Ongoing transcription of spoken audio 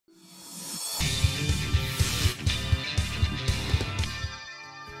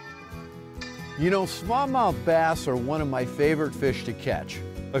You know, smallmouth bass are one of my favorite fish to catch.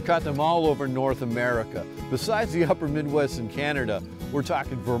 I've caught them all over North America. Besides the upper Midwest and Canada, we're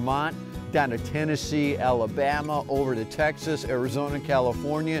talking Vermont, down to Tennessee, Alabama, over to Texas, Arizona,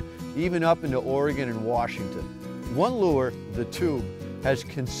 California, even up into Oregon and Washington. One lure, the tube, has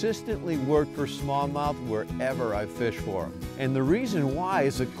consistently worked for smallmouth wherever I fish for them. And the reason why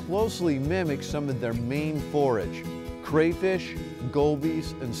is it closely mimics some of their main forage: crayfish,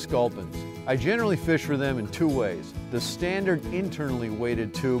 gobies, and sculpins. I generally fish for them in two ways: the standard internally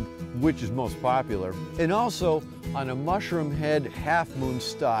weighted tube, which is most popular, and also on a mushroom head half moon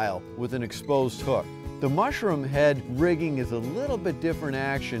style with an exposed hook. The mushroom head rigging is a little bit different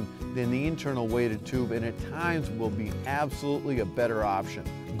action than the internal weighted tube, and at times will be absolutely a better option.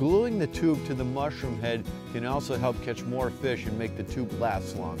 Gluing the tube to the mushroom head can also help catch more fish and make the tube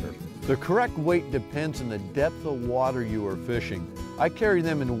last longer. The correct weight depends on the depth of water you are fishing. I carry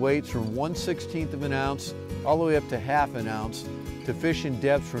them in weights from 1/16 of an ounce all the way up to half an ounce to fish in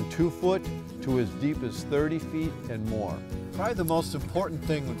depths from 2 foot to as deep as 30 feet and more. Probably the most important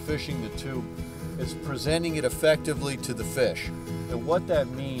thing when fishing the tube is presenting it effectively to the fish. And what that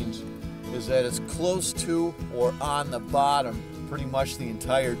means is that it's close to or on the bottom pretty much the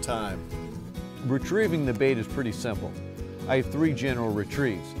entire time. Retrieving the bait is pretty simple. I have 3 general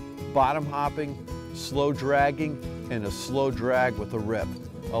retrieves: bottom hopping, slow dragging, and a slow drag with a rip.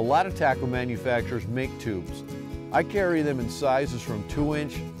 A lot of tackle manufacturers make tubes. I carry them in sizes from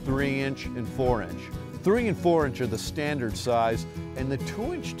 2-inch, 3-inch, and 4-inch. 3 and 4-inch are the standard size, and the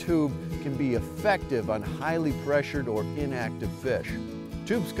 2-inch tube can be effective on highly pressured or inactive fish.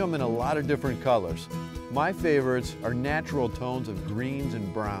 Tubes come in a lot of different colors. My favorites are natural tones of greens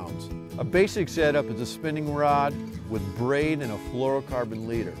and browns. A basic setup is a spinning rod with braid and a fluorocarbon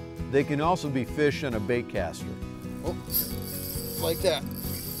leader. They can also be fished on a bait caster. Oh, like that.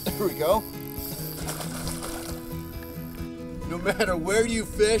 There we go. No matter where you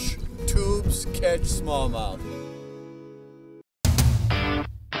fish, tubes catch smallmouth.